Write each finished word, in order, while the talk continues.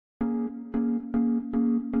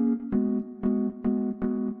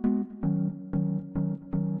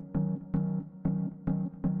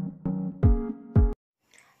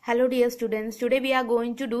Hello dear students, today we are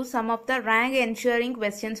going to do some of the rank ensuring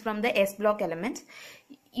questions from the S block elements.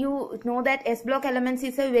 You know that S block elements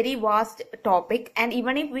is a very vast topic, and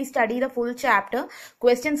even if we study the full chapter,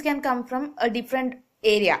 questions can come from a different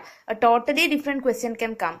area. A totally different question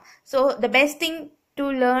can come. So the best way to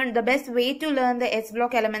learn the S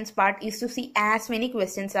block elements part is to see as many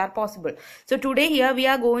questions are possible. So today here we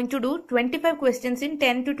are going to do 25 questions in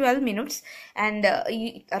 10 to 12 minutes and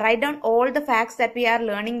write down all the facts that we are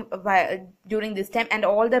learning during this time and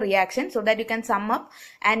all the reactions so that you can sum up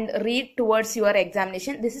and read towards your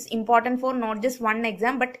examination. This is important for not just one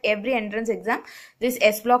exam but every entrance exam. This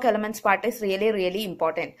S block elements part is really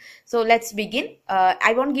important. So let's begin.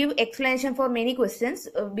 I won't give explanation for many questions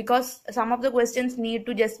because some of the questions need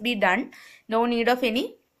to just be done. No need of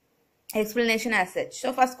any explanation as such.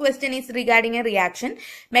 So first question is regarding a reaction.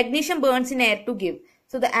 Magnesium burns in air to give.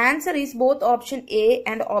 So the answer is both option A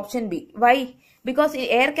and option B. Why? Because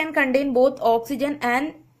air can contain both oxygen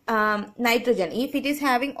and nitrogen. If it is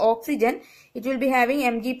having oxygen, it will be having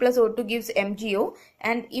Mg plus O2 gives MgO,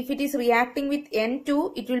 and if it is reacting with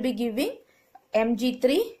N2, it will be giving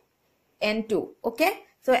Mg3N2. Okay.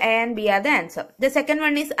 So A and B are the answer. The second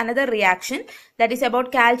one is another reaction that is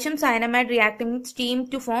about calcium cyanamide reacting with steam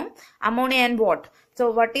to form ammonia and water.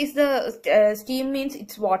 So what is the steam means?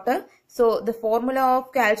 It's water. So the formula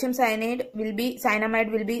of calcium cyanamide will be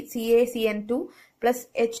CaCN2 plus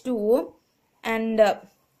H2O and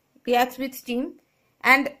reacts with steam,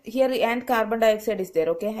 and here and carbon dioxide is there.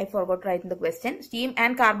 Okay, I forgot to write in the question steam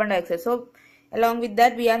and carbon dioxide. So along with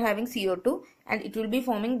that we are having CO2 and it will be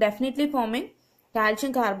definitely forming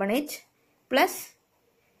calcium carbonate plus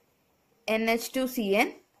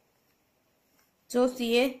NH2CN. So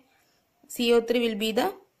CO3 will be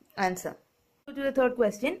the answer. To the third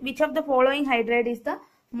question, which of the following hydrate is the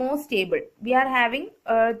most stable? We are having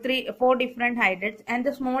 4 different hydrates and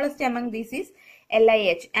the smallest among these is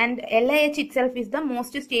LiH, and LiH itself is the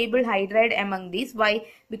most stable hydride among these. Why?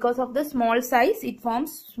 Because of the small size, it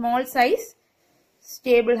forms small size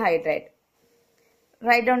stable hydride.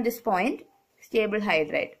 Write down this point, stable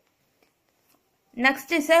hydride.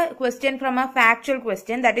 Next is a question from a factual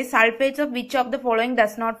question, that is sulfates of which of the following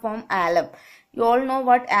does not form alum. You all know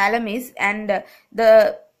what alum is, and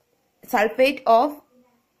the sulfate of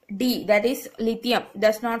D, that is lithium,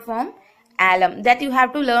 does not form alum. That you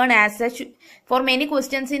have to learn as such. For many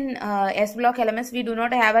questions in S block elements, we do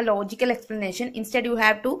not have a logical explanation. Instead, you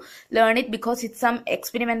have to learn it because it's some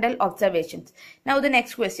experimental observations. Now the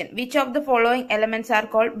next question, which of the following elements are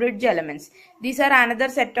called bridge elements? These are another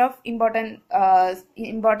set of important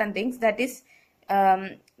things, that is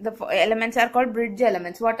the elements are called bridge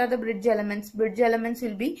elements. What are the bridge elements? Bridge elements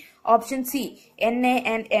will be option C, Na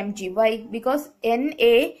and Mg. Why? Because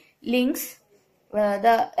Na links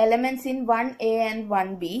the elements in 1A and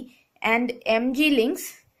 1B, and Mg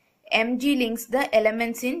links the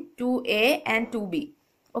elements in 2A and 2B.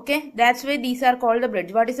 Okay, that's why these are called the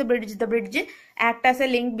bridge. What is a bridge? The bridge act as a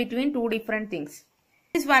link between two different things.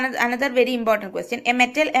 This is another very important question. A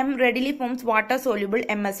metal M readily forms water soluble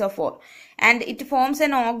MsO4 and it forms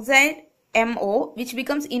an oxide MO which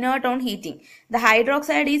becomes inert on heating. The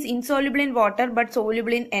hydroxide is insoluble in water but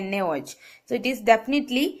soluble in NaOH. So it is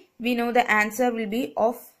definitely, we know the answer will be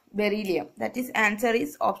of beryllium. That is, answer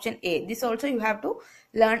is option A. This also you have to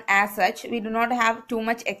learn as such. We do not have too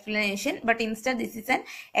much explanation, but instead this is an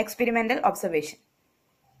experimental observation.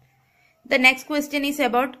 The next question is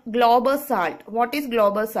about Glauber salt. What is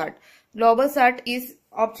Glauber salt? Glauber salt is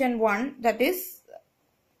option 1, that is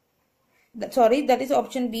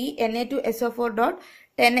option B,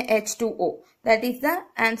 Na2SO4.10H2O. That is the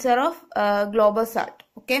answer of Glauber salt.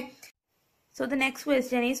 Okay. So the next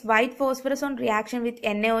question is white phosphorus on reaction with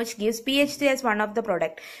NaOH gives pH 3 as one of the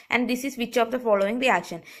product, and this is which of the following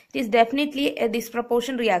reaction? It is definitely a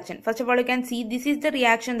disproportion reaction. First of all, you can see this is the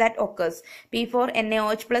reaction that occurs. P4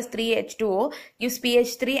 NaOH plus 3H2O gives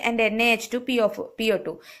pH 3 and NaH2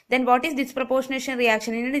 PO2. Then what is disproportionation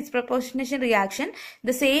reaction? In a disproportionation reaction,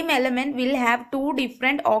 the same element will have two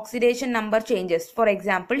different oxidation number changes. For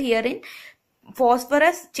example, here in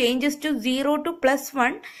phosphorus changes to 0 to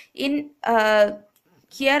 +1 in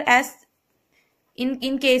here as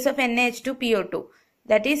in case of NaH2 PO2.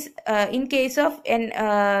 That is in case of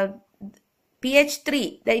pH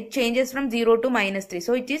 3, that it changes from 0 to -3.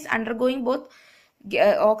 So it is undergoing both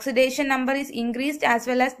oxidation number is increased as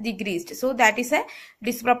well as decreased. So that is a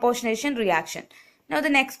disproportionation reaction. Now the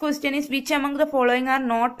next question is which among the following are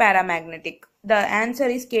not paramagnetic? The answer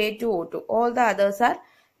is K2O2. All the others are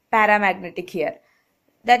paramagnetic here.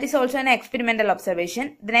 That is also an experimental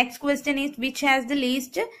observation. The next question is which has the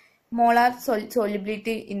least molar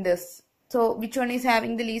solubility in this? So which one is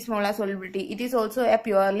having the least molar solubility? It is also a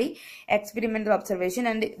purely experimental observation,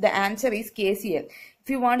 and the answer is KCl. If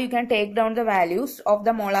you want, you can take down the values of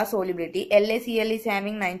the molar solubility. LaCl is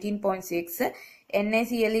having 19.6,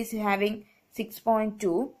 NaCl is having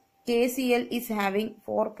 6.2, KCl is having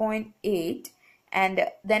 4.8, and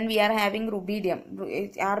then we are having rubidium.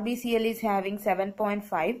 RbCl is having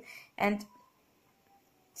 7.5, and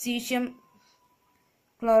cesium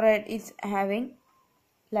chloride is having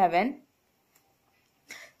 11.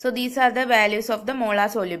 So these are the values of the molar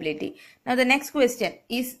solubility. Now the next question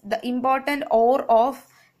is the important ore of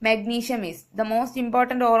magnesium is. The most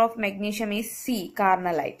important ore of magnesium is C,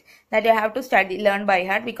 carnallite. That you have to learn by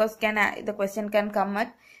heart, because the question can come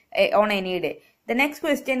on any day. The next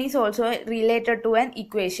question is also related to an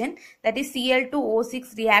equation, that is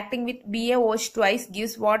Cl2O6 reacting with BaOH twice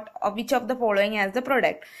gives which of the following as the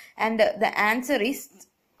product? And the answer is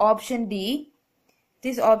option D.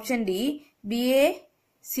 This option D,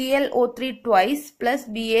 BaClO3 twice plus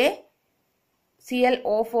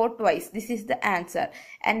BaClO4 twice. This is the answer.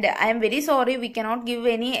 And I am very sorry, we cannot give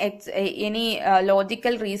any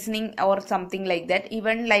logical reasoning or something like that.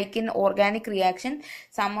 Even like in organic reaction,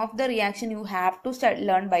 some of the reaction you have to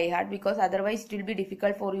learn by heart, because otherwise it will be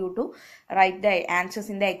difficult for you to write the answers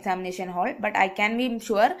in the examination hall. But I can be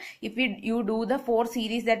sure, if you do the 4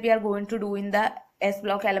 series that we are going to do in the S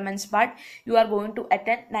block elements part, you are going to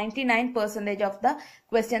attend 99% of the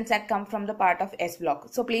questions that come from the part of S block.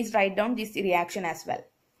 So please write down this reaction as well.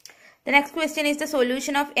 The next question is the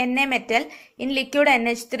solution of Na metal in liquid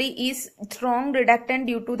NH3 is strong reductant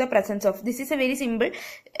due to the presence of. This is a very simple,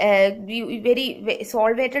 very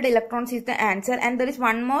solvated electrons is the answer, and there is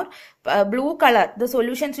one more blue color. The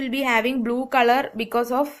solutions will be having blue color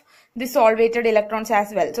because of the solvated electrons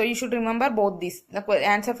as well. So you should remember both these. The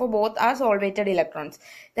answer for both are solvated electrons.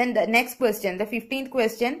 Then the next question, the 15th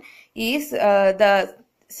question is the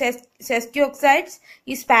sesquioxides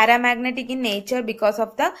is paramagnetic in nature because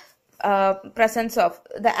of the presence of.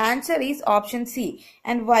 The answer is option C.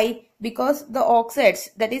 And why? Because the oxides,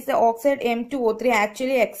 that is the oxide M2O3,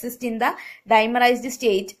 actually exist in the dimerized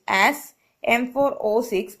state as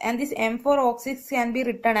M4O6, and this M4O6 can be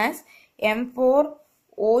written as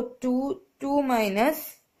M4O2 2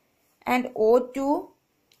 minus and O2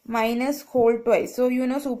 minus whole twice. So you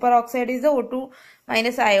know superoxide is the O2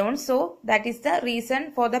 minus ion. So that is the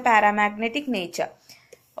reason for the paramagnetic nature.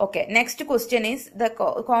 Okay, next question is the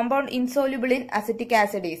compound insoluble in acetic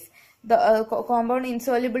acid is. The compound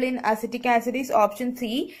insoluble in acetic acid is option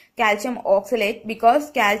C, calcium oxalate, because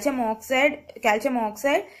calcium oxide,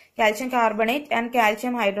 calcium carbonate and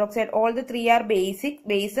calcium hydroxide, all the three are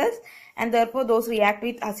bases, and therefore those react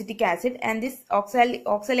with acetic acid, and this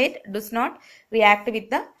oxalate does not react with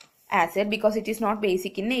the acid because it is not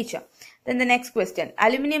basic in nature. Then the next question,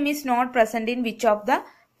 aluminum is not present in which of the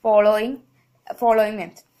following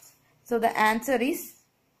methods? So the answer is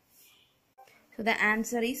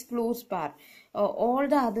fluorspar. All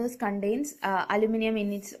the others contains aluminum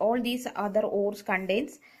in its. All these other ores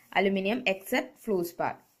contains aluminum except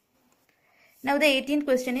fluorspar. Now the 18th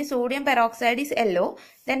question is sodium peroxide is yellow.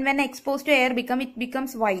 Then when exposed to air it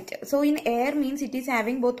becomes white. So in air means it is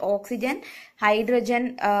having both oxygen,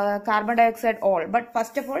 hydrogen, carbon dioxide, all. But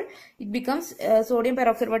first of all it becomes sodium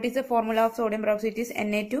peroxide. What is the formula of sodium peroxide? It is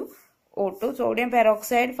Na2O2. Sodium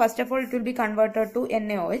peroxide, first of all it will be converted to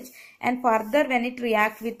NaOH, and further when it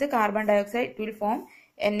reacts with the carbon dioxide it will form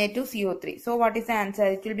Na2CO3. So what is the answer?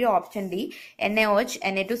 It will be option D, NaOH,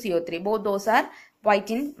 Na2CO3. Both those are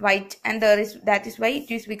white, and that is why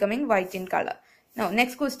it is becoming white in color. Now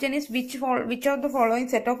next question is which of the following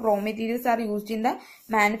set of raw materials are used in the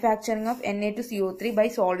manufacturing of Na2CO3 by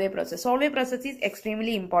Solvay process? Solvay process is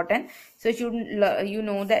extremely important, so you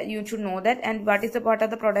should know that. And what are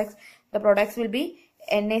the products? The products will be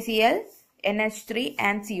NaCl, NH3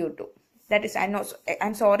 and CO2. That is,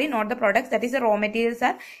 I'm sorry, not the products. That is, the raw materials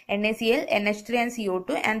are NaCl, NH3 and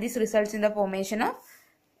CO2, and this results in the formation of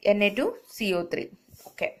Na2CO3.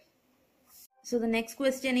 Okay. So the next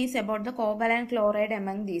question is about the covalent chloride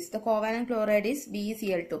among these. The covalent chloride is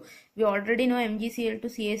BeCl2. We already know MgCl2,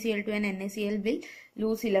 CaCl2 and NaCl will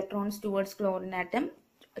lose electrons towards chlorine atom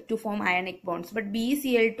to form ionic bonds. But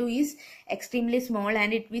BeCl2 is extremely small,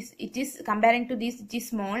 and it is comparing to this, it is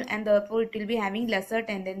small, and therefore it will be having lesser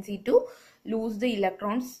tendency to lose the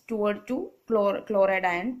electrons toward chloride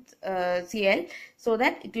ion Cl, so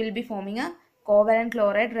that it will be forming a covalent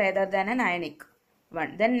chloride rather than an ionic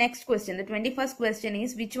one. Then next question, the 21st question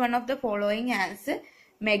is which one of the following has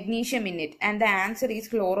magnesium in it, and the answer is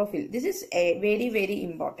chlorophyll. This is a very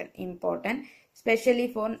important, especially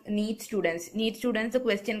for NEET students. NEET students, the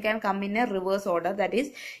question can come in a reverse order, that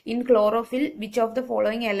is, in chlorophyll which of the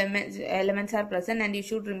following elements are present, and you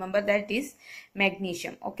should remember that is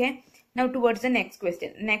magnesium. Okay, now towards the next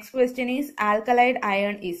question. Next question is alkalide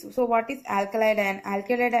iron is. So what is alkalide iron?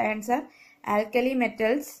 Alkalide ions are alkali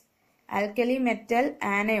metal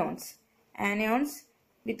anions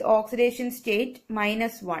with oxidation state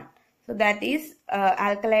 -1. So that is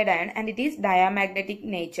alkalide ion, and it is diamagnetic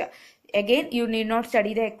nature. Again, you need not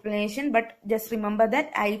study the explanation, but just remember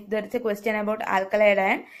that if there is a question about alkalide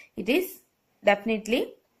ion, it is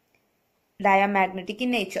definitely diamagnetic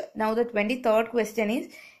in nature. Now the 23rd question is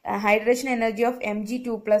hydration energy of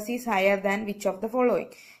Mg2 plus is higher than which of the following?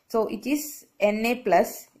 So it is Na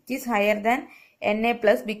plus. It is higher than Na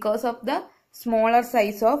plus because of the smaller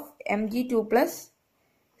size of Mg2 plus,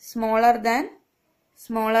 smaller than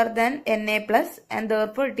Na plus, and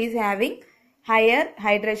therefore it is having higher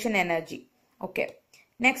hydration energy. Okay.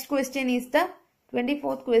 Next question is the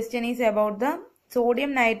 24th question is about the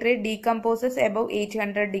sodium nitrate decomposes above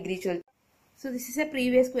 800 degrees Celsius. So this is a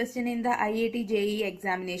previous question in the IIT-JEE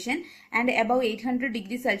examination, and above 800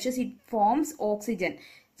 degrees Celsius it forms oxygen.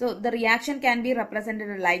 So the reaction can be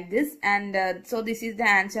represented like this, and so this is the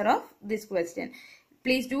answer of this question.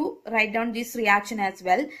 Please do write down this reaction as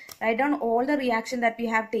well. Write down all the reaction that we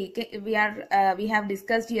have taken, we have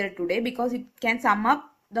discussed here today, because it can sum up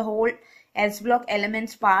the whole S block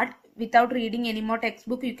elements part. Without reading any more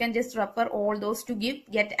textbook, you can just refer all those to give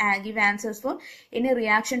answers for any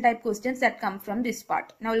reaction type questions that come from this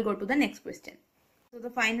part. Now we'll go to the next question. So the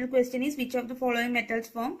final question is, which of the following metals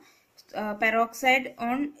form peroxide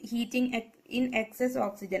on heating in excess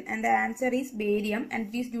oxygen? And the answer is barium, and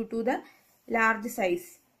it is due to the large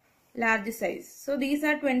size. So these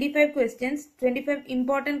are 25 questions, 25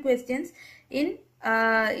 important questions in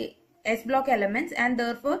S block elements, and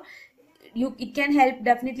therefore it can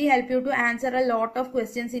definitely help you to answer a lot of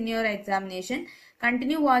questions in your examination.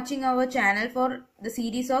 Continue watching our channel for the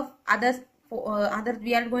series of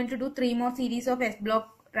we are going to do 3 more series of S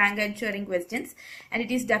block rank ensuring questions, and it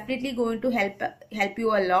is definitely going to help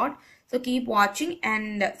you a lot. So keep watching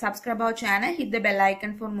and subscribe our channel, hit the bell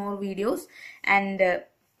icon for more videos, and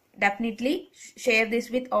definitely share this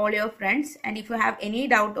with all your friends. And if you have any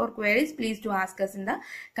doubt or queries, please do ask us in the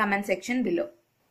comment section below.